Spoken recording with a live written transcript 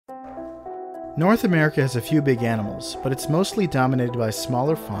North America has a few big animals, but it's mostly dominated by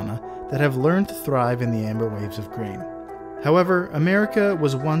smaller fauna that have learned to thrive in the amber waves of grain. However, America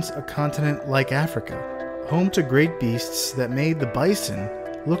was once a continent like Africa, home to great beasts that made the bison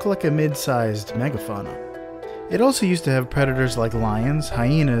look like a mid-sized megafauna. It also used to have predators like lions,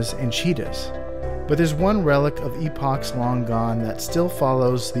 hyenas, and cheetahs. But there's one relic of epochs long gone that still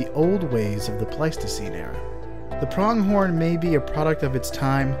follows the old ways of the Pleistocene era. The pronghorn may be a product of its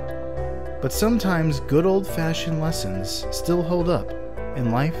time, but sometimes good old-fashioned lessons still hold up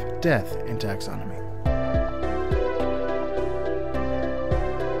in life, death, and taxonomy.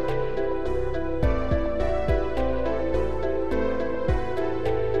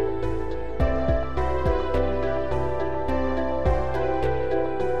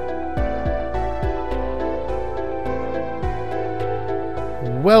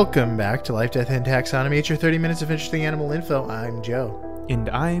 Welcome back to Life, Death, and Taxonomy. It's your 30 minutes of interesting animal info. I'm Joe. And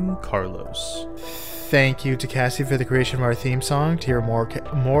I'm Carlos. Thank you to Cassie for the creation of our theme song. To hear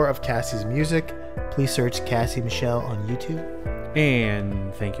more of Cassie's music, please search Cassie Michelle on YouTube.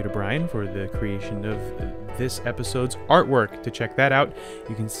 And thank you to Brian for the creation of this episode's artwork. To check that out,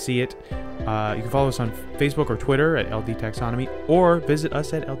 you can see it. You can follow us on Facebook or Twitter at LD Taxonomy, or visit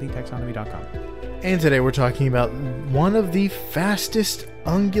us at ldtaxonomy.com. And today we're talking about one of the fastest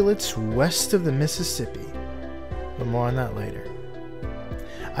ungulates west of the Mississippi. But more on that later.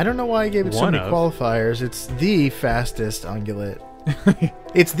 I don't know why I gave it so many qualifiers. It's the fastest ungulate.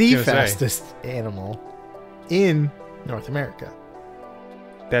 It's the fastest animal in North America.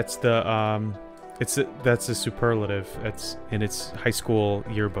 That's the that's a superlative. That's in its high school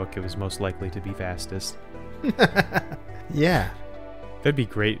yearbook. It was most likely to be fastest. Yeah. That'd be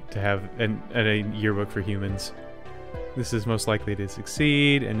great to have a yearbook for humans. This is most likely to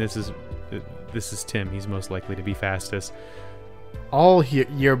succeed, and this is Tim. He's most likely to be fastest. All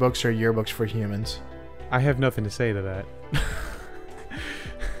yearbooks are yearbooks for humans. I have nothing to say to that.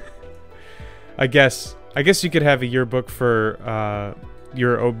 I guess you could have a yearbook for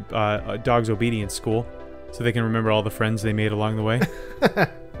your dog's obedience school, so they can remember all the friends they made along the way.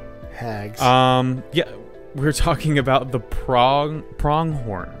 Hags. Yeah. We're talking about the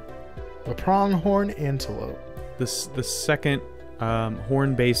pronghorn. The pronghorn antelope. The second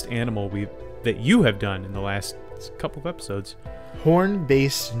horn-based animal that you have done in the last couple of episodes.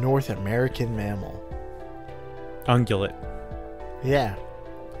 Horn-based North American mammal. Ungulate. Yeah.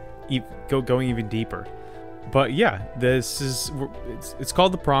 Going even deeper. But yeah, it's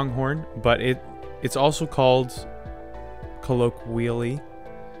called the pronghorn, but it's also called colloquially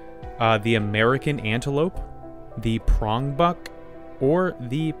the American antelope, the prongbuck, or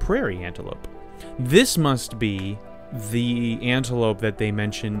the prairie antelope. This must be the antelope that they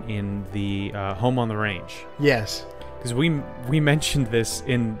mention in the Home on the Range. Yes. Because we mentioned this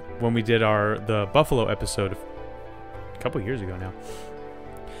when we did the buffalo episode a couple years ago now.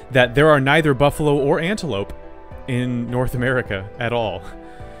 That there are neither buffalo or antelope in North America at all.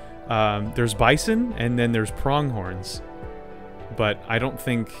 There's bison, and then there's pronghorns. But I don't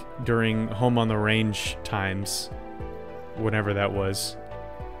think during Home on the Range times, whenever that was,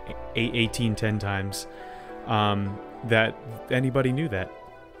 1810 times, that anybody knew that.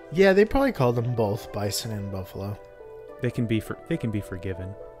 Yeah, they probably called them both bison and buffalo. They can be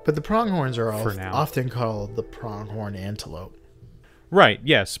forgiven. But the pronghorns are often called the pronghorn antelope. Right.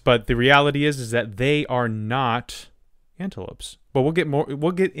 Yes, but the reality is that they are not antelopes. But we'll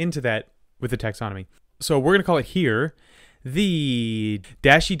get into that with the taxonomy. So we're gonna call it here the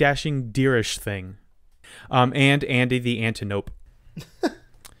dashing deerish thing, and Andy the antelope,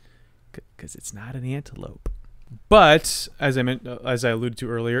 because it's not an antelope. But as I alluded to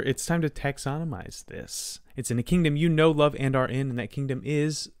earlier, it's time to taxonomize this. It's in a kingdom you know, love, and are in, and that kingdom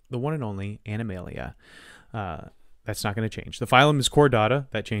is the one and only Animalia. That's not going to change. The phylum is Chordata.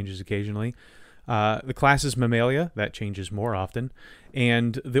 That changes occasionally. The class is Mammalia. That changes more often.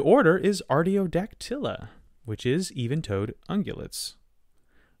 And the order is Artiodactyla, which is even-toed ungulates.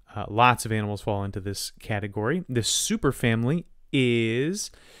 Lots of animals fall into this category. The superfamily is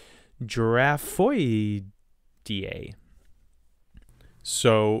Giraffoideae.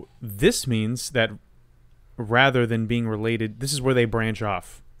 So this means that rather than being related, this is where they branch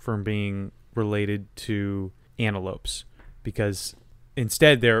off from being related to antelopes, because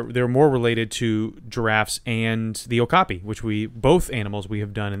instead they're more related to giraffes and the okapi, which both animals we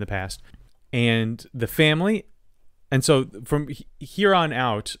have done in the past. And the family, and so from here on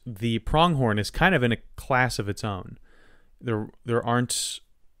out, the pronghorn is kind of in a class of its own. There aren't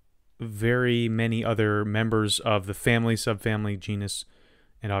very many other members of the family, subfamily, genus,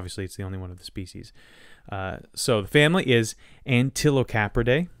 and obviously it's the only one of the species. So the family is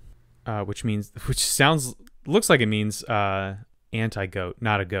Antilocapridae, looks like it means anti-goat,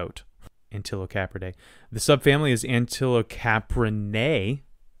 not a goat. Antilocapridae. The subfamily is Antilocaprinae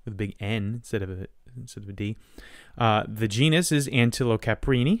with a big N instead of a D. The genus is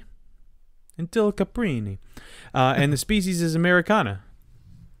Antilocaprini. And the species is Americana.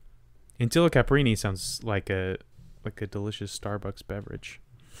 Antilocaprini sounds like a delicious Starbucks beverage.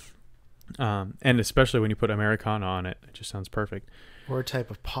 And especially when you put Americana on it, it just sounds perfect. Or a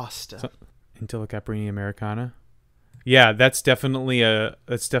type of pasta. So, Antilocaprini Americana. Yeah, that's definitely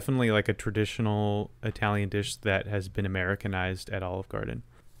like a traditional Italian dish that has been Americanized at Olive Garden.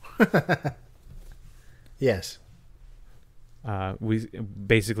 Yes. We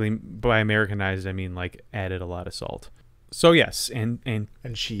basically, by Americanized, I mean like added a lot of salt. So yes, and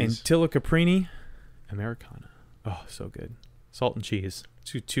cheese. Antilocaprini Americana. Oh, so good. Salt and cheese.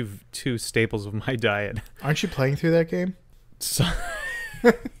 Two staples of my diet. Aren't you playing through that game? So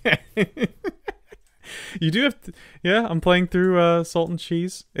you do have to, yeah, I'm playing through Salt and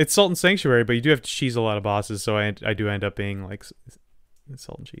Cheese. It's Salt and Sanctuary, but you do have to cheese a lot of bosses, so I do end up being like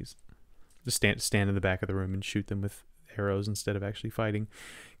Salt and Cheese. Just stand in the back of the room and shoot them with arrows instead of actually fighting,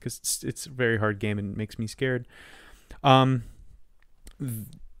 because it's a very hard game and it makes me scared. Since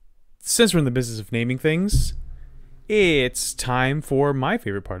we're in the business of naming things, it's time for my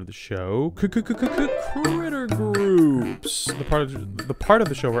favorite part of the show, Critter Groups. The part of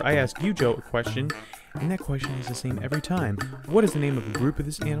the show where I ask you, Joe, a question, and that question is the same every time. What is the name of the group of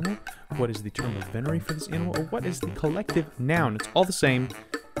this animal? What is the term of venery for this animal? Or what is the collective noun? It's all the same.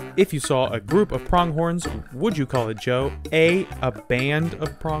 If you saw a group of pronghorns, would you call it, Joe? A band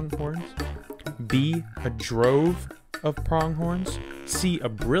of pronghorns. B, a drove of pronghorns. C, a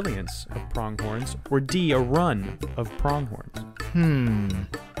brilliance of pronghorns. Or D, a run of pronghorns.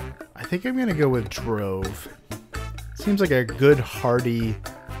 I think I'm going to go with drove. Seems like a good, hearty,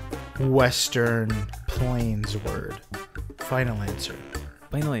 Western plains word. Final answer.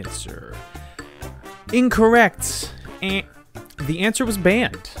 Final answer. Incorrect. The answer was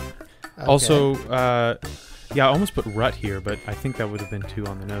band. Okay. Also, yeah, I almost put rut here, but I think that would have been too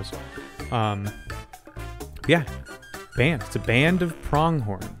on the nose. Yeah, band. It's a band of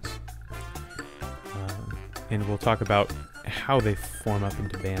pronghorns. And we'll talk about how they form up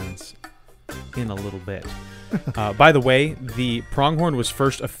into bands in a little bit. By the way, the pronghorn was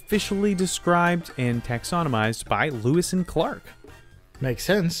first officially described and taxonomized by Lewis and Clark. Makes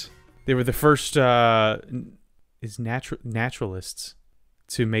sense. They were the first naturalists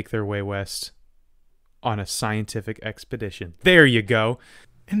to make their way west on a scientific expedition. There you go.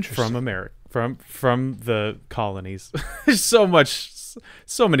 Interesting. From America, from the colonies. There's so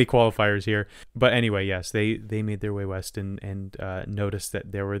many qualifiers here. But anyway, yes, they made their way west and noticed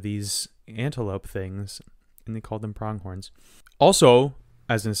that there were these antelope things, and they called them pronghorns. Also,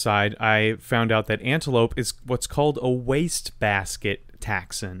 as an aside, I found out that antelope is what's called a wastebasket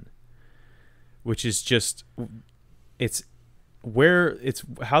taxon, which is just it's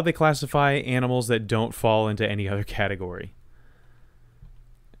how they classify animals that don't fall into any other category.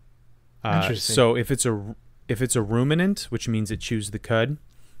 Interesting. So if it's a ruminant, which means it chews the cud,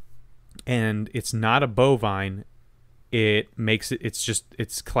 and it's not a bovine,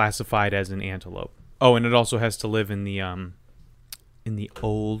 it's classified as an antelope. Oh, and it also has to live in the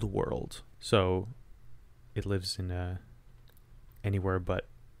old world. So it lives in anywhere but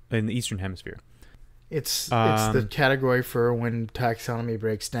in the Eastern Hemisphere. It's the category for when taxonomy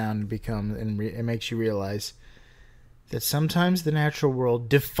breaks down and it makes you realize that sometimes the natural world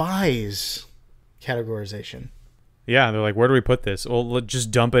defies categorization. Yeah, they're like, where do we put this? Well, let's just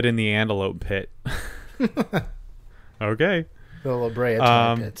dump it in the antelope pit. Okay. The La Brea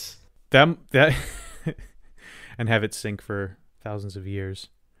tar pits. That and have it sink for thousands of years.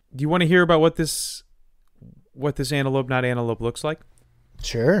 Do you want to hear about what this antelope, not antelope, looks like?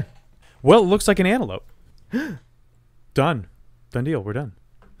 Sure. Well, it looks like an antelope. Done deal. We're done.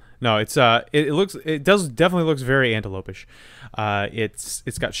 No, it definitely looks very antelope-ish.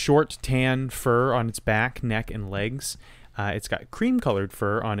 It's got short tan fur on its back, neck, and legs. It's got cream-colored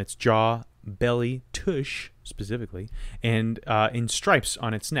fur on its jaw, belly, tush specifically, and in stripes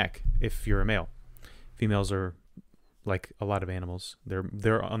on its neck. If you're a male, females are like a lot of animals.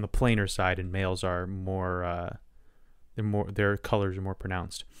 They're on the plainer side, and males are more. Their colors are more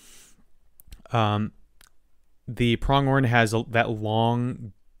pronounced. The pronghorn has that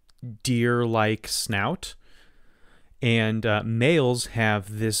long deer-like snout, and males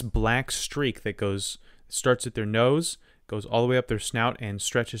have this black streak that starts at their nose, goes all the way up their snout, and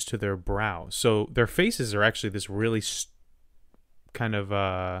stretches to their brow. So their faces are actually this really kind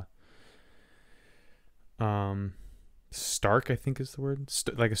of stark, I think is the word.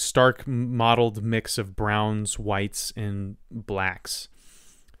 Like a stark mottled mix of browns, whites, and blacks,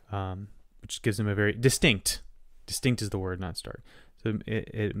 which gives them a very distinct. Distinct is the word, not stark. So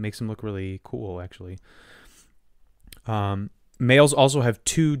it makes them look really cool, actually. Males also have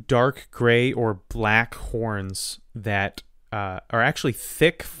 2 dark gray or black horns that are actually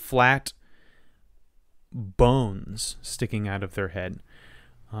thick, flat bones sticking out of their head.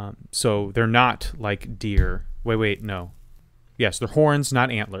 So they're not like deer. Wait, no. Yes, they're horns,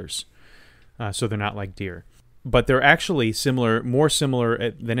 not antlers. So they're not like deer. But they're actually more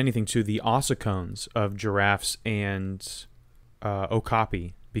similar than anything to the ossicones of giraffes and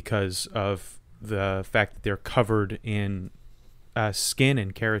okapi because of the fact that they're covered in skin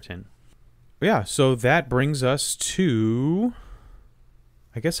and keratin. Yeah, so that brings us to,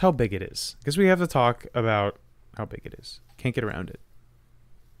 I guess, how big it is. I guess we have to talk about how big it is. Can't get around it.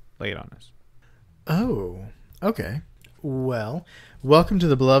 Lay it on us. Oh, okay. Well, welcome to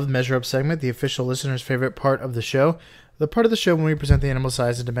the beloved Measure Up segment, the official listener's favorite part of the show. The part of the show when we present the animal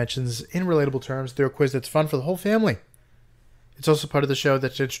size and dimensions in relatable terms through a quiz that's fun for the whole family. It's also part of the show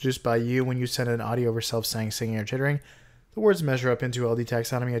that's introduced by you when you send an audio of yourself saying, singing, or chittering the words Measure Up into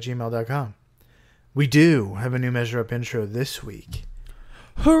ldtaxonomy@gmail.com. We do have a new Measure Up intro this week.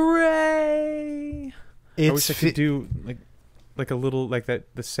 Hooray! I wish I could do like a little like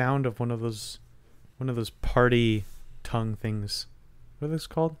that, the sound of one of those party tongue things. What are those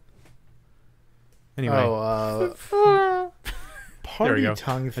called? Anyway. Party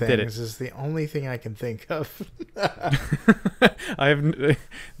tongue things is the only thing I can think of.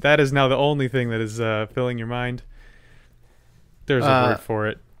 That is now the only thing that is filling your mind. There's a word for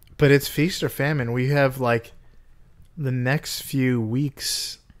it. But it's feast or famine. We have like the next few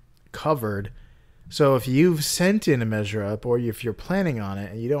weeks covered. So if you've sent in a Measure Up or if you're planning on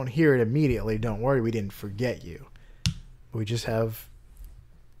it and you don't hear it immediately, don't worry, we didn't forget you. We just have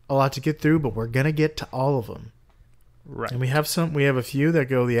a lot to get through, but we're going to get to all of them. Right. And we have a few that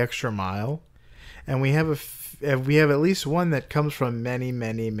go the extra mile, and we have at least one that comes from many,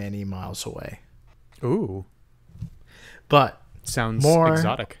 many, many miles away. Ooh. But sounds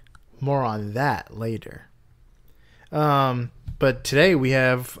exotic. More on that later. But today we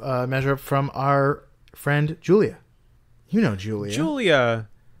have a Measure Up from our friend Julia. You know Julia. Julia.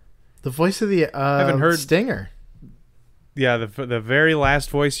 The voice of the haven't heard Stinger. Yeah, the very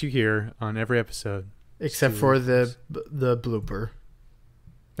last voice you hear on every episode. Except for the blooper.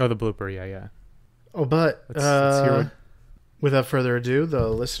 Oh, the blooper, yeah. Oh, but let's hear what... without further ado, the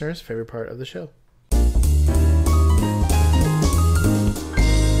listener's favorite part of the show.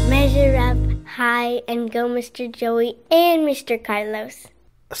 Measure up high and go Mr. Joey and Mr. Carlos.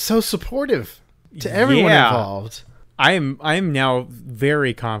 So supportive to everyone involved. I am now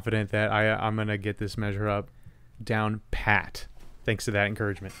very confident that I'm going to get this Measure Up down pat, thanks to that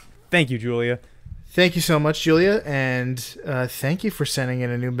encouragement. Thank you, Julia. Thank you so much, Julia, and thank you for sending in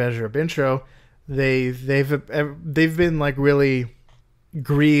a new Measure Up intro. They've been like really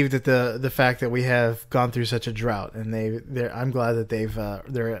grieved at the fact that we have gone through such a drought, and I'm glad that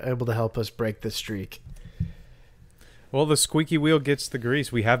they're able to help us break the streak. Well, the squeaky wheel gets the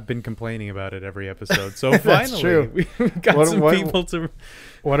grease. We have been complaining about it every episode, so finally true. We got some people to.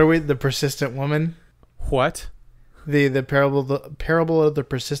 What are we? The persistent woman? What? The parable of the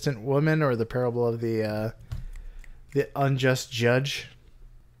persistent woman, or the parable of the unjust judge?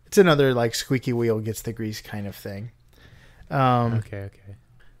 It's another like squeaky wheel gets the grease kind of thing. Okay.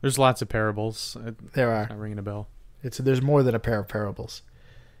 There's lots of parables. There are. It's not ringing a bell. There's more than a pair of parables.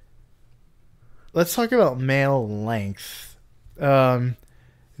 Let's talk about male length.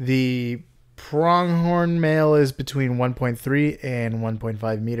 The pronghorn male is between 1.3 and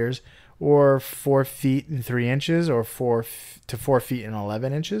 1.5 meters, or 4 feet and 3 inches, or 4 to 4 feet and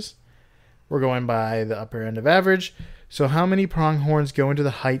 11 inches. We're going by the upper end of average. So how many pronghorns go into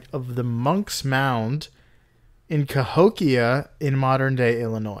the height of the Monk's Mound in Cahokia in modern-day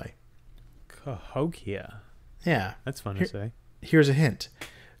Illinois? Cahokia? Yeah. That's fun to say. Here's a hint.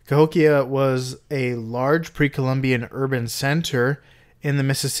 Cahokia was a large pre-Columbian urban center in the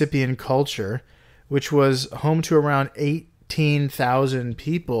Mississippian culture, which was home to around 18,000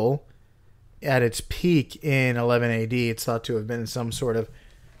 people at its peak in 11 AD. It's thought to have been some sort of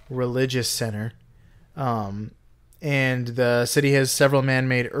religious center. And the city has several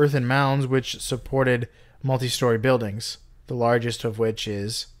man-made earthen mounds which supported multi-story buildings, the largest of which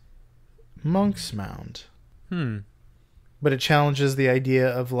is Monk's Mound. But it challenges the idea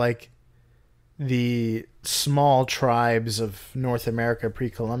of like the small tribes of North America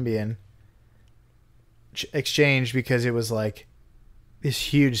pre-Columbian exchange, because it was like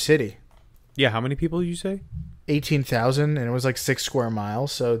this huge city. Yeah, how many people did you say? 18,000, and it was like 6 square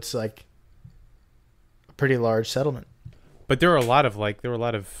miles, so it's like a pretty large settlement. But there were a lot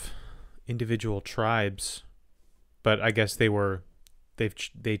of individual tribes, but I guess they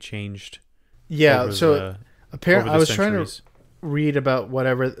changed. Yeah, over so apparently I was trying centuries. to read about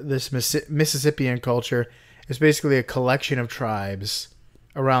whatever this Mississippian culture is. Basically a collection of tribes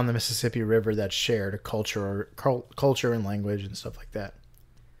around the Mississippi River that shared a culture and language and stuff like that.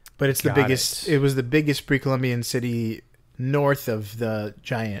 But it's the biggest. It was the biggest pre-Columbian city north of the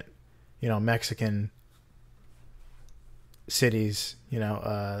giant, Mexican cities. The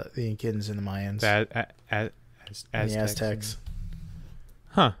Incans and the Mayans, And the Aztecs.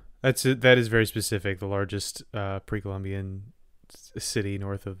 Huh. That is very specific. The largest pre-Columbian city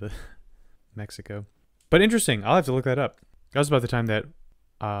north of the Mexico. But interesting. I'll have to look that up. That was about the time that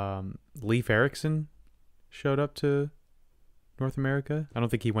Leif Erikson showed up to North America. I don't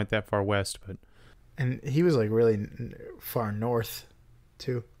think he went that far west, but and he was like really far north,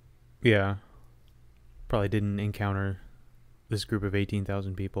 too. Yeah, probably didn't encounter this group of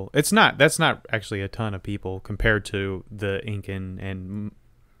 18,000 people. That's not actually a ton of people compared to the Incan and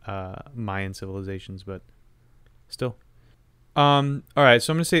Mayan civilizations, but still. All right,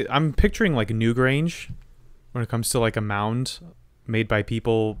 so I'm gonna say I'm picturing like Newgrange when it comes to like a mound made by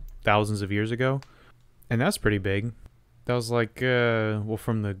people thousands of years ago, and that's pretty big. That was like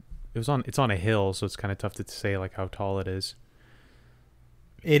it's on a hill, so it's kind of tough to say like how tall it is.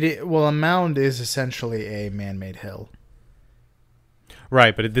 Well, a mound is essentially a man-made hill.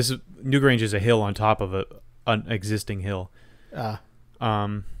 Right, but Newgrange is a hill on top of an existing hill.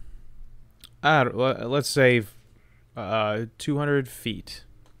 Let's say 200 feet.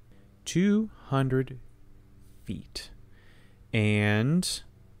 200 feet. And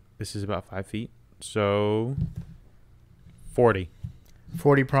this is about 5 feet. So 40.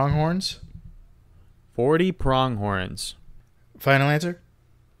 40 pronghorns? 40 pronghorns. Final answer?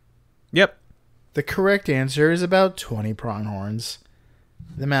 Yep. The correct answer is about 20 pronghorns.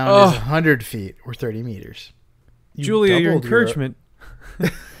 The mound is 100 feet or 30 meters. Julia, your encouragement.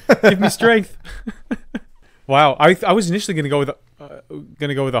 Give me strength. Wow, I was initially gonna go with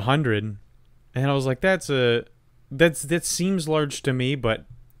 100, and I was like, that seems large to me, but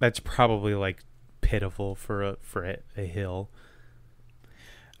that's probably like pitiful for a hill.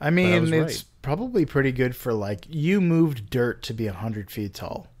 I mean, it's probably pretty good for like you moved dirt to be 100 feet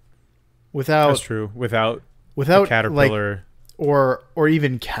tall, That's true. Without a caterpillar, like, or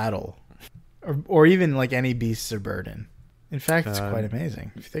even cattle, or even like any beasts of burden. In fact, it's quite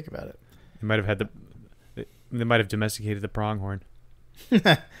amazing if you think about it. They might have domesticated the pronghorn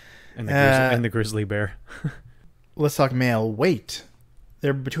and the grizzly bear. Let's talk male weight.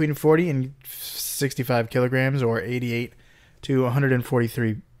 They're between 40 and 65 kilograms, or 88 to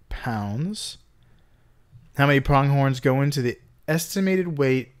 143 pounds. How many pronghorns go into the estimated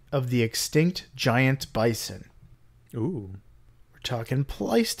weight of the extinct giant bison? Ooh. We're talking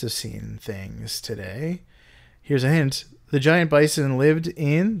Pleistocene things today. Here's a hint. The giant bison lived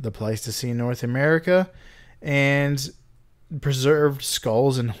in the Pleistocene North America, and preserved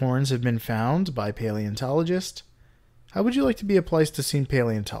skulls and horns have been found by paleontologists. How would you like to be a Pleistocene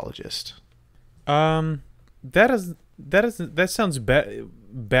paleontologist? That sounds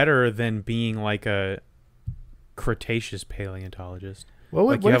better than being like a Cretaceous paleontologist.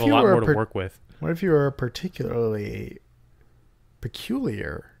 What you have a lot more to work with. What if you were a particularly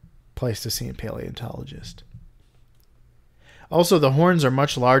peculiar Pleistocene paleontologist? Also, the horns are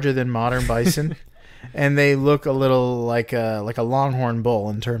much larger than modern bison, and they look a little like a longhorn bull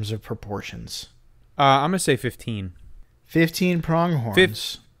in terms of proportions. I'm gonna say 15. 15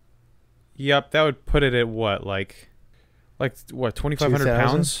 pronghorns. Yep, that would put it at what, like what, 2,500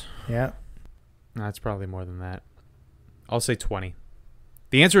 pounds? Yeah. No, it's probably more than that. I'll say 20.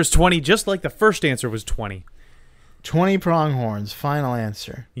 The answer is 20, just like the first answer was 20. 20 pronghorns. Final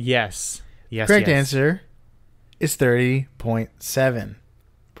answer. Yes. Correct answer is 30.7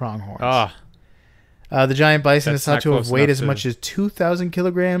 pronghorns. The giant bison is thought to have weighed as much as 2,000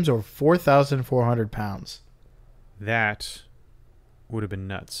 kilograms or 4,400 pounds. That would have been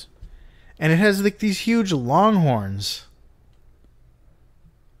nuts. And it has like these huge longhorns.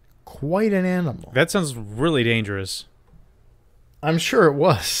 Quite an animal. That sounds really dangerous. I'm sure it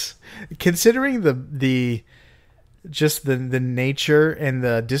was. Considering the nature and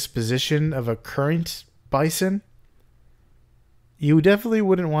the disposition of a current bison, you definitely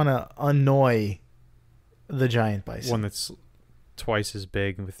wouldn't want to annoy the giant bison. One that's twice as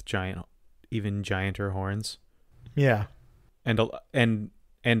big with even gianter horns. Yeah. And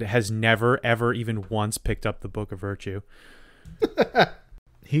has never ever even once picked up the Book of Virtue.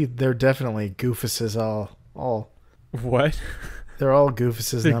 They're definitely goofuses all All. What? They're all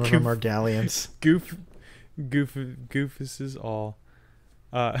goofuses. They're None of them are galleons. Goofus all.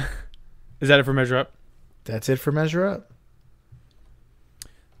 Is that it for Measure Up? That's it for Measure Up.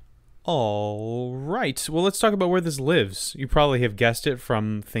 All right. Well, let's talk about where this lives. You probably have guessed it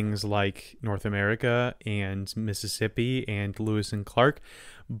from things like North America and Mississippi and Lewis and Clark,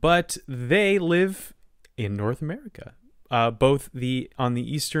 but they live in North America. Both on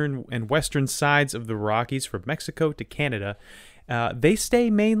the eastern and western sides of the Rockies, from Mexico to Canada. They stay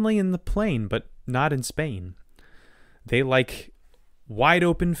mainly in the plain, but not in Spain. They like wide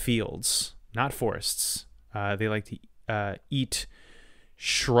open fields, not forests. They like to eat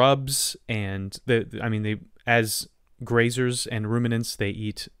shrubs, and they as grazers and ruminants, they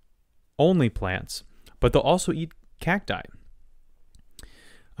eat only plants, but they'll also eat cacti.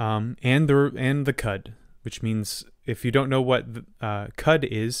 And the cud, which means, if you don't know what cud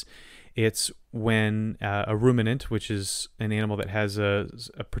is, it's when a ruminant, which is an animal that has a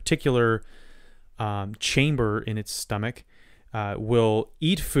particular chamber in its stomach, will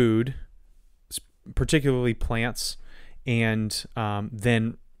eat food, particularly plants, and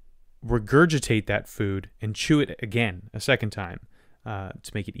then regurgitate that food and chew it again a second time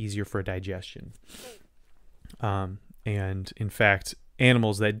to make it easier for digestion. And in fact,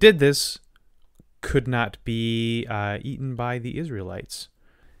 animals that did this could not be eaten by the Israelites.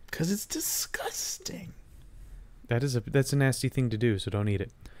 Because it's disgusting. That's a nasty thing to do, so don't eat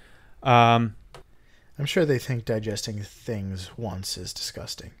it. I'm sure they think digesting things once is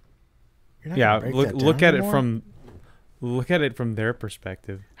disgusting. You're not gonna break that look down at anymore? Look at it from their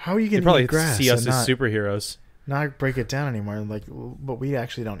perspective. How are you They going to probably eat grass see us and as superheroes. not break it down anymore? Like, but we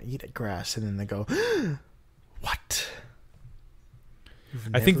actually don't eat grass, and then they go, "What?"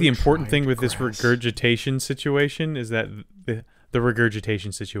 I think the important tried thing with this grass. regurgitation situation is that the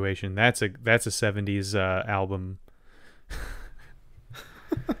regurgitation situation, that's a 70s album.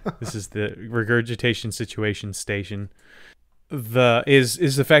 This is the regurgitation situation station.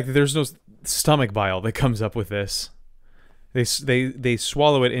 Is the fact that there's no stomach bile that comes up with this. They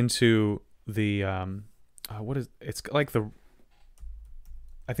swallow it into the it's like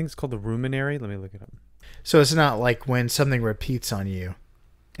I think it's called the ruminary. Let me look it up. So it's not like when something repeats on you.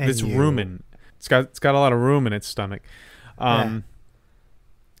 It's rumen. It's got a lot of room in its stomach.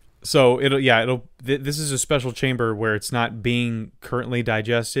 So this is a special chamber where it's not being currently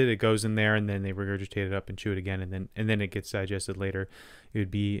digested. It goes in there, and then they regurgitate it up and chew it again, and then it gets digested later. It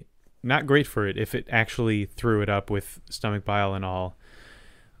would be not great for it if it actually threw it up with stomach bile and all.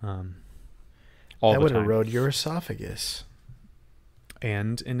 All that the would time. erode your esophagus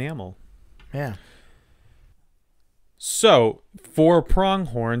and enamel. Yeah. So, for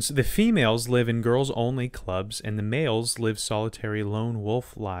pronghorns, the females live in girls-only clubs, and the males live solitary lone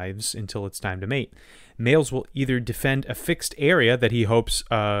wolf lives until it's time to mate. Males will either defend a fixed area that he hopes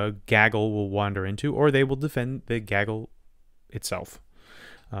a gaggle will wander into, or they will defend the gaggle itself.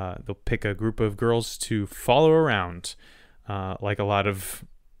 They'll pick a group of girls to follow around, like a lot of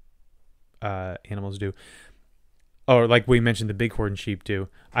animals do. Or like we mentioned, the bighorn sheep do.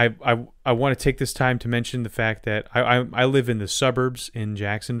 I want to take this time to mention the fact that I live in the suburbs in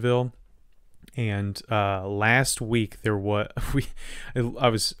Jacksonville, and last week I was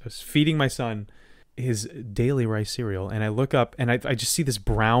feeding my son his daily rice cereal, and I look up and I just see this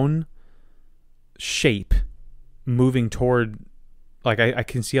brown shape moving toward, like I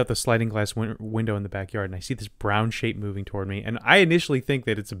can see out the sliding glass window in the backyard, and I see this brown shape moving toward me, and I initially think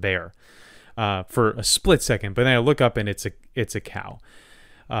that it's a bear. For a split second, but then I look up and it's a cow.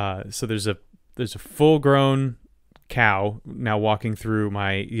 So there's a full-grown cow now walking through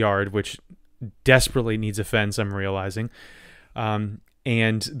my yard, which desperately needs a fence, I'm realizing. And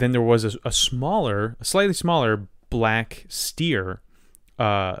then there was a slightly smaller black steer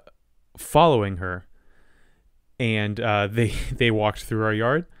following her, and they walked through our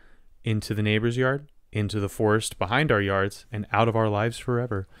yard, into the neighbor's yard, into the forest behind our yards, and out of our lives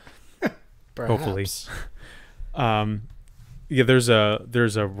forever. Perhaps. Hopefully. There's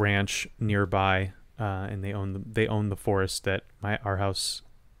a ranch nearby, and they own the forest that our house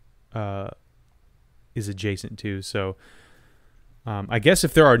is adjacent to. So I guess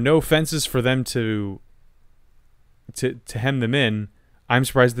if there are no fences for them to hem them in, I'm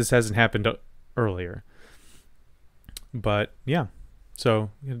surprised this hasn't happened earlier. But yeah,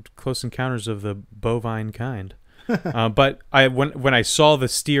 so close encounters of the bovine kind. But when I saw the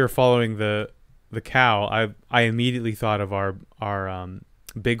steer following the cow, I immediately thought of our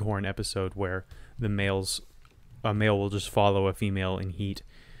bighorn episode where a male will just follow a female in heat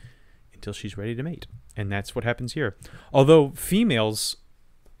until she's ready to mate, and that's what happens here. Although female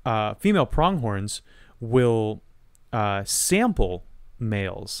pronghorns will sample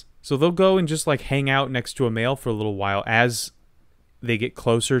males. So they'll go and just like hang out next to a male for a little while as they get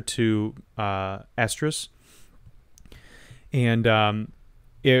closer to estrus, and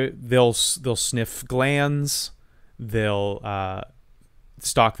they'll sniff glands, they'll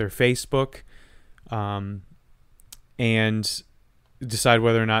stalk their Facebook, and decide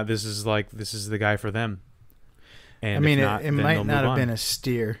whether or not this is the guy for them. And I mean, not, it might not have been a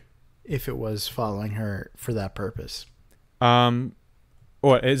steer if it was following her for that purpose.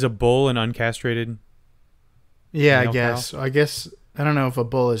 What is a bull an uncastrated? Yeah, male I guess. cow? I guess I don't know if a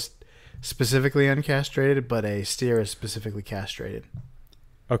bull is specifically uncastrated, but a steer is specifically castrated.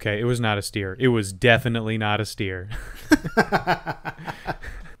 Okay, it was not a steer. It was definitely not a steer.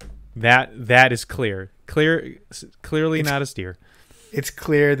 That is clear. Clearly not a steer. It's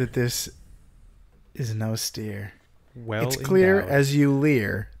clear that this is no steer. Well, it's clear endowed. as you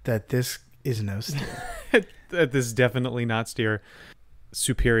leer that this is no steer. That this is definitely not steer.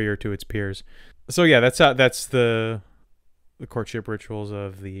 Superior to its peers. So yeah, that's the courtship rituals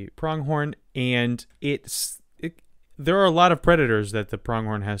of the pronghorn, and there are a lot of predators that the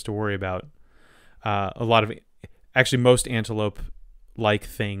pronghorn has to worry about. Most antelope-like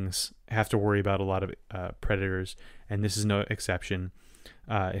things have to worry about a lot of predators, and this is no exception.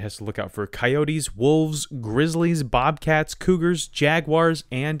 It has to look out for coyotes, wolves, grizzlies, bobcats, cougars, jaguars,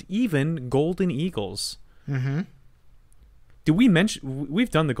 and even golden eagles. Mm-hmm. Did we mention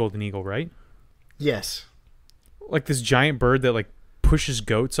we've done the golden eagle, right? Yes. Like this giant bird that like pushes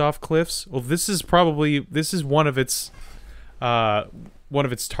goats off cliffs. Well, this is one of its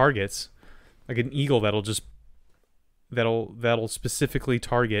targets. Like an eagle that'll specifically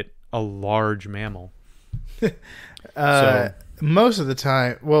target a large mammal. Most of the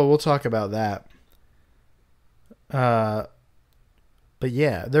time, well, we'll talk about that. But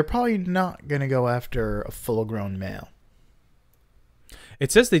yeah, they're probably not going to go after a full-grown male.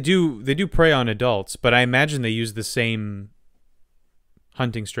 It says they do prey on adults, but I imagine they use the same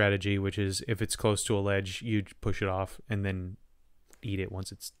hunting strategy, which is if it's close to a ledge, you push it off and then eat it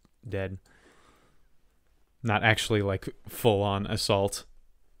once it's dead. Not actually like full-on assault,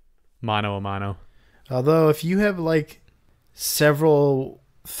 mano a mano. Although if you have like several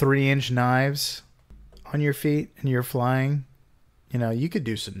 3-inch knives on your feet and you're flying, you could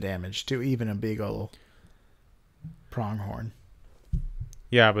do some damage to even a big old pronghorn.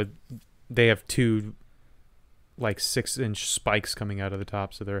 Yeah, but they have 2 like 6-inch spikes coming out of the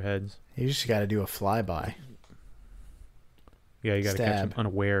tops of their heads. You just got to do a flyby. Yeah, you got to catch them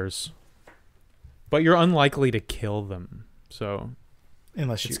unawares. But you're unlikely to kill them, so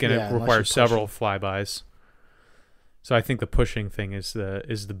it's going to require several flybys. So I think the pushing thing is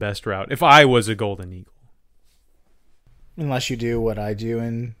the best route. If I was a golden eagle, unless you do what I do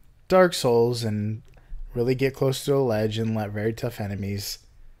in Dark Souls and really get close to a ledge and let very tough enemies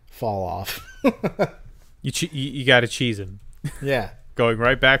fall off. You got to cheese him. Yeah. Going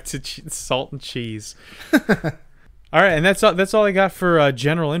right back to salt and cheese. All right, and that's all I got for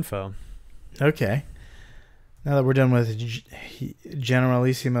general info. Okay. Now that we're done with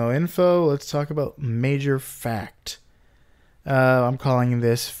generalissimo info, let's talk about major fact. I'm calling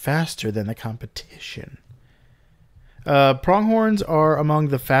this faster than the competition. Pronghorns are among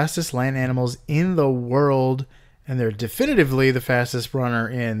the fastest land animals in the world, and they're definitively the fastest runner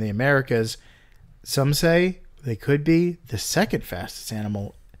in the Americas. Some say they could be the second fastest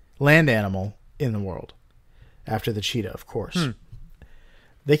land animal in the world, after the cheetah, of course.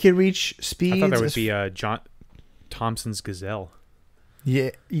 They can reach speeds. I thought that would be John Thompson's gazelle. Yeah,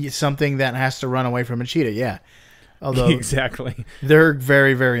 something that has to run away from a cheetah. Yeah, although exactly, they're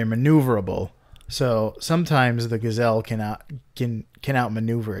very, very maneuverable. So sometimes the gazelle can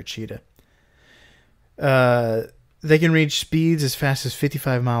outmaneuver a cheetah. They can reach speeds as fast as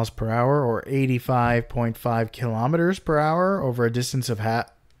 55 miles per hour or 85.5 kilometers per hour over a distance of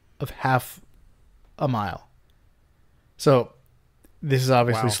half a mile. So this is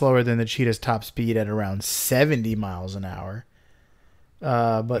obviously slower than the cheetah's top speed at around 70 miles an hour.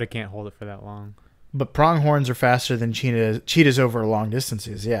 But it can't hold it for that long. But pronghorns are faster than cheetahs over long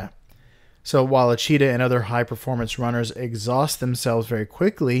distances, yeah. So while a cheetah and other high-performance runners exhaust themselves very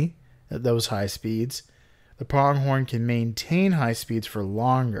quickly at those high speeds, the pronghorn can maintain high speeds for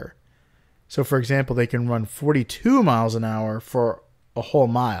longer. So, for example, they can run 42 miles an hour for a whole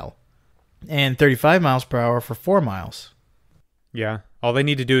mile and 35 miles per hour for 4 miles. Yeah. All they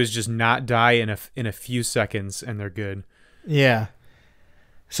need to do is just not die in a few seconds, and they're good. Yeah.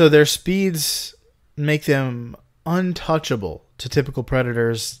 So their speeds make them untouchable to typical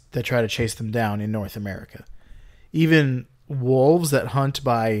predators that try to chase them down in North America. Even wolves that hunt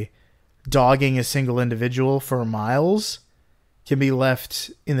by dogging a single individual for miles can be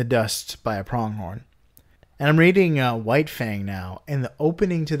left in the dust by a pronghorn. And I'm reading White Fang now, and the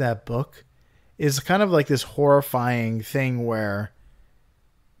opening to that book is kind of like this horrifying thing where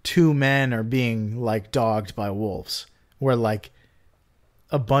two men are being like dogged by wolves, where like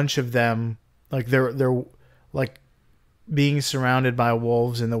a bunch of them, like they're like being surrounded by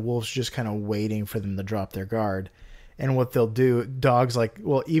wolves, and the wolves just kind of waiting for them to drop their guard. And what they'll do, dogs like,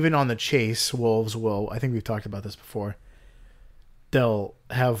 well, even on the chase, wolves will, I think we've talked about this before, they'll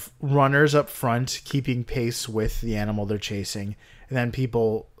have runners up front keeping pace with the animal they're chasing, and then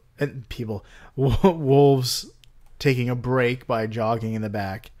wolves taking a break by jogging in the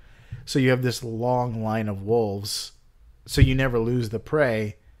back. So you have this long line of wolves, so you never lose the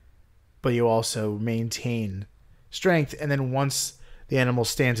prey, but you also maintain strength. And then once the animal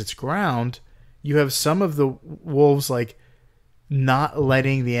stands its ground, you have some of the wolves like not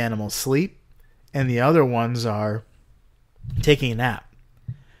letting the animal sleep, and the other ones are taking a nap.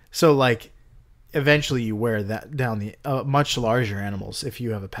 So like eventually you wear that down the much larger animals if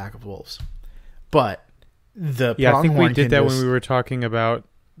you have a pack of wolves. But the I think we pronghorn did that just, when we were talking about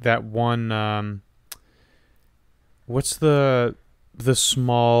that one. What's the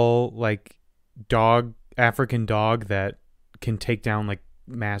small like dog, African dog that can take down like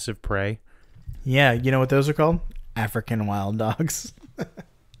massive prey? Yeah, you know what those are called? African wild dogs.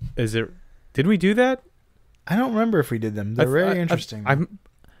 Is it? Did we do that? I don't remember if we did them. They're very interesting.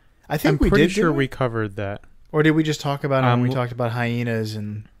 I think I'm we pretty did. sure we covered that. Or did we just talk about it when we talked about hyenas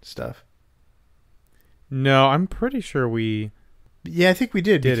and stuff? No, I'm pretty sure we. Yeah, I think we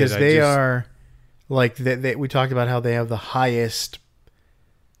did because they are like we talked about how they have the highest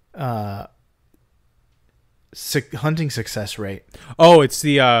hunting success rate. Oh, it's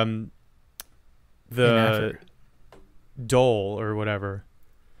the dole or whatever.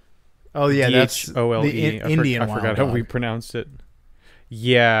 Oh yeah, that's DHOLE. the Indian wild I forgot dog. how we pronounced it.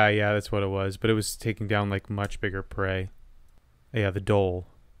 Yeah, that's what it was. But it was taking down like much bigger prey. Yeah, the dole.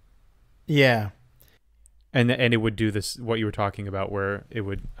 Yeah. And it would do this, what you were talking about, where it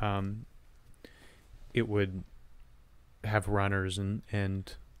would have runners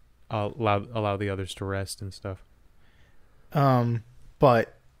and allow the others to rest and stuff.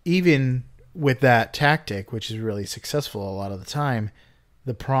 But even with that tactic, which is really successful a lot of the time,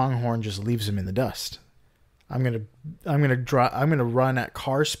 the pronghorn just leaves him in the dust. I'm gonna run at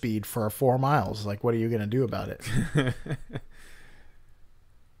car speed for 4 miles. Like, what are you gonna do about it?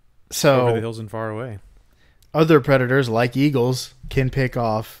 So over the hills and far away. Other predators like eagles can pick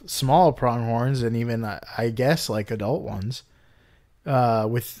off small pronghorns and even, I guess, like adult ones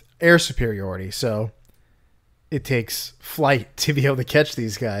with air superiority. So it takes flight to be able to catch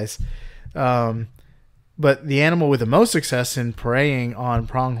these guys. But the animal with the most success in preying on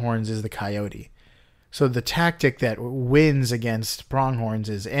pronghorns is the coyote. So the tactic that wins against pronghorns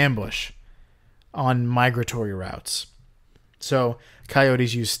is ambush on migratory routes. So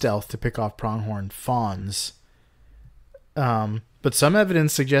coyotes use stealth to pick off pronghorn fawns. But some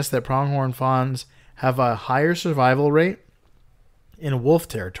evidence suggests that pronghorn fawns have a higher survival rate in wolf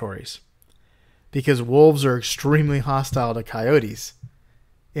territories because wolves are extremely hostile to coyotes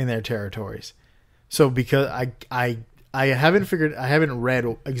in their territories. So because I haven't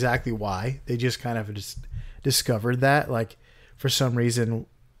read exactly why. They just kind of just discovered that, like, for some reason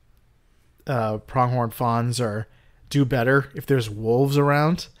pronghorn fawns do better if there's wolves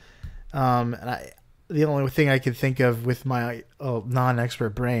around. And the only thing I could think of with my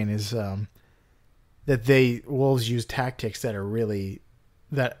non-expert brain is that wolves use tactics that are really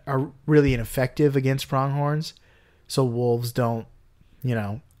ineffective against pronghorns. So wolves don't,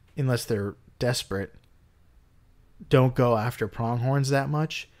 unless they're desperate, don't go after pronghorns that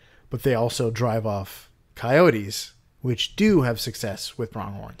much, but they also drive off coyotes, which do have success with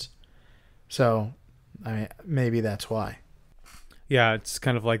pronghorns. So, I mean, maybe that's why. Yeah, it's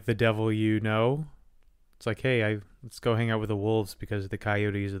kind of like the devil you know. It's like, hey, let's go hang out with the wolves because the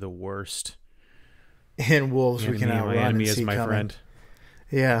coyotes are the worst. And wolves we can outrun. My enemy and is see my coming. friend.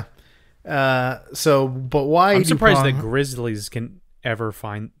 Yeah. But why? I'm surprised that grizzlies can ever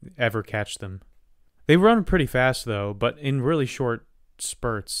catch them. They run pretty fast though, but in really short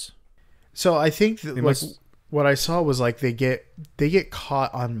spurts. So I think that what I saw was like they get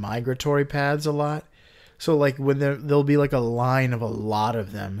caught on migratory paths a lot. So like when there'll be like a line of a lot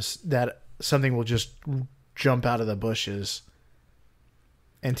of them that something will just jump out of the bushes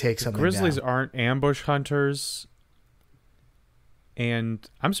and take something down. Grizzlies aren't ambush hunters, and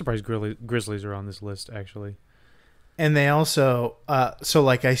I'm surprised grizzlies are on this list actually. And they also, so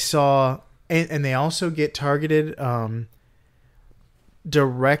like I saw, and they also get targeted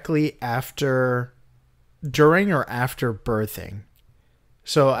directly during or after birthing.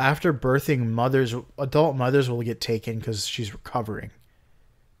 So after birthing, adult mothers will get taken because she's recovering.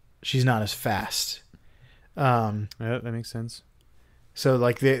 She's not as fast. Yeah, that makes sense. So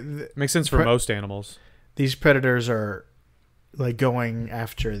like makes sense for most animals. These predators are like going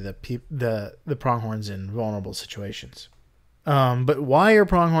after the pronghorns in vulnerable situations. But why are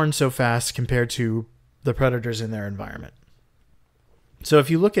pronghorns so fast compared to the predators in their environment? So if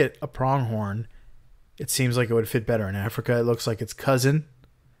you look at a pronghorn, it seems like it would fit better in Africa. It looks like its cousin,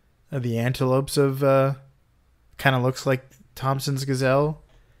 the antelopes kind of looks like Thompson's gazelle,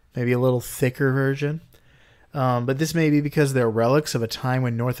 maybe a little thicker version. But this may be because they're relics of a time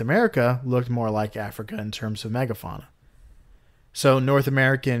when North America looked more like Africa in terms of megafauna. So North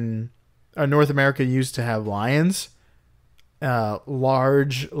America used to have lions,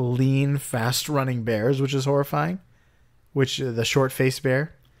 large, lean, fast-running bears, which is horrifying, the short-faced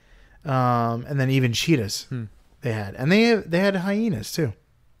bear, and then even cheetahs they had. And they had hyenas, too.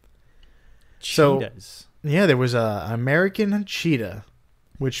 Cheetahs? So, yeah, there was an American cheetah,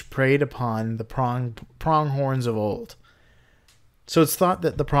 which preyed upon the pronghorns of old. So it's thought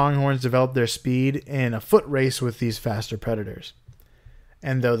that the pronghorns developed their speed in a foot race with these faster predators.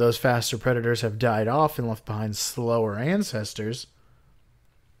 And though those faster predators have died off and left behind slower ancestors,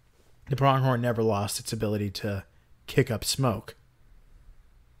 the pronghorn never lost its ability to kick up smoke.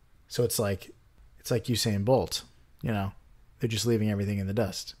 So it's like Usain Bolt, they're just leaving everything in the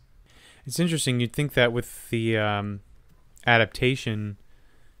dust. It's interesting. You'd think that with the adaptation,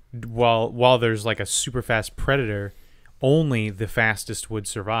 while there's like a super fast predator, only the fastest would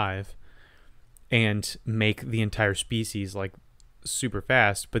survive and make the entire species like super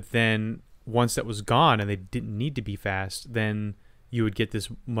fast. But then once that was gone and they didn't need to be fast, then you would get this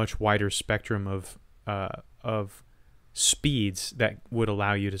much wider spectrum of speeds that would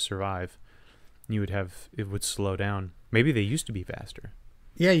allow you to survive. It would slow down. Maybe they used to be faster.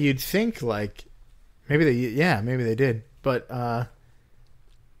 Yeah, you'd think like maybe they did, but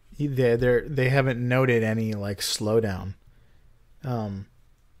they haven't noted any like slowdown.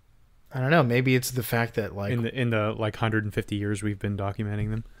 I don't know. Maybe it's the fact that like in the like 150 years we've been documenting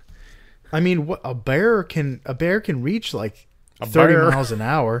them. I mean, what a bear can reach like 30 miles an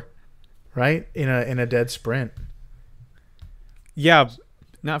hour, right? In a dead sprint. Yeah,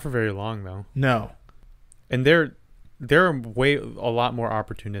 not for very long though. No. And they're a lot more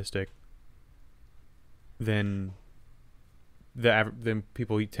opportunistic than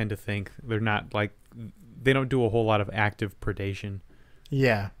people tend to think. They're not like, they don't do a whole lot of active predation.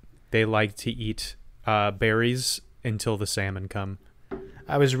 Yeah. They like to eat berries until the salmon come.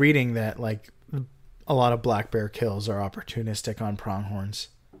 I was reading that like a lot of black bear kills are opportunistic on pronghorns.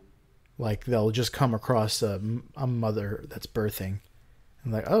 Like they'll just come across a mother that's birthing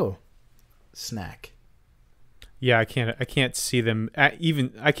and like, oh, snack. Yeah, I can't see them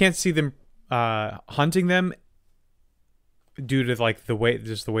hunting them due to like the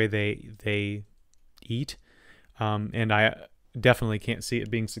way they eat. And I definitely can't see it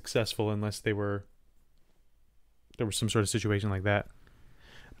being successful unless there was some sort of situation like that.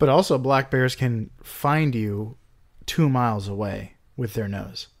 But also black bears can find you 2 miles away with their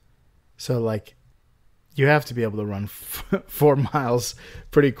nose. So like you have to be able to run 4 miles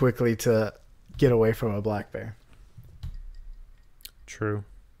pretty quickly to get away from a black bear. True.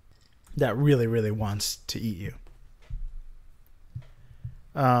 That really, really wants to eat you.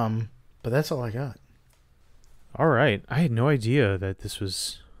 But that's all I got. All right. I had no idea that this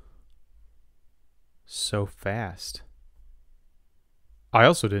was so fast. I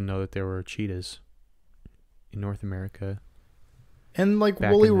also didn't know that there were cheetahs in North America. And like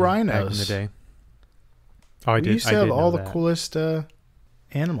woolly rhinos. Back in the day. Oh, I did. We used to have all the coolest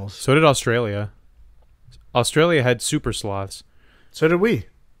animals. So did Australia. Australia had super sloths. So did we.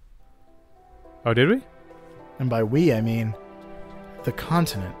 Oh, did we? And by we, I mean the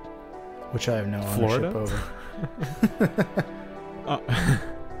continent, which I have no ownership over.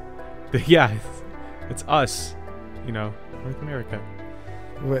 Yeah, it's us, North America.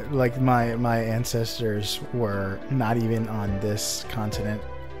 Like my ancestors were not even on this continent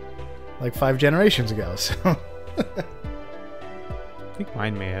like 5 generations ago, so I think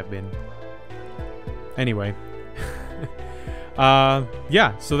mine may have been. Anyway.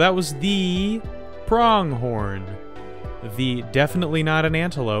 Yeah, so that was the pronghorn. The definitely not an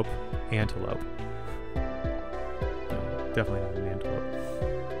antelope. No, definitely not an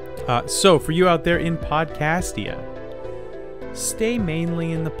antelope. So for you out there in Podcastia, stay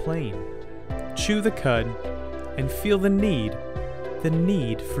mainly in the plain, chew the cud, and feel the need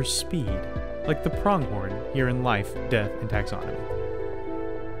for speed, like the pronghorn here in Life, Death, and Taxonomy.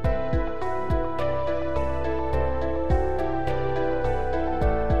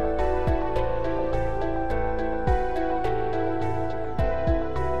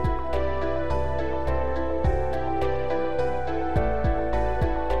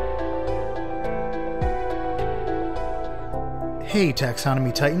 Hey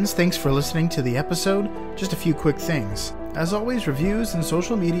Taxonomy Titans, thanks for listening to the episode. Just a few quick things. As always, reviews and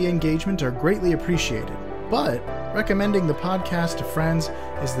social media engagement are greatly appreciated, but recommending the podcast to friends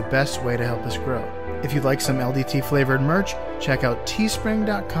is the best way to help us grow. If you'd like some LDT flavored merch, check out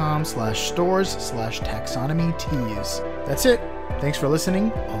teespring.com/stores/taxonomytees. That's it. Thanks for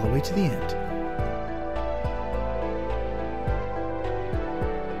listening all the way to the end.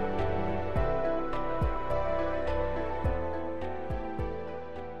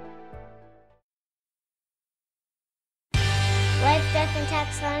 Life, Death, and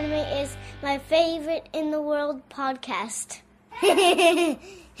Taxonomy is my favorite in the world podcast.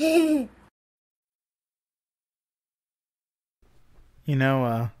 You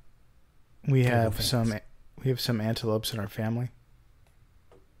know, we have some antelopes in our family.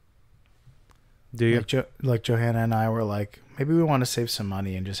 Do you? Like Johanna and I were like, maybe we want to save some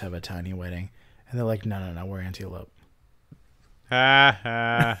money and just have a tiny wedding. And they're like, no, we're antelope. Ha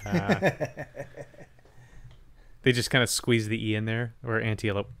ha ha. They just kind of squeeze the E in there, or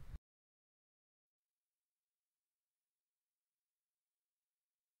antelope.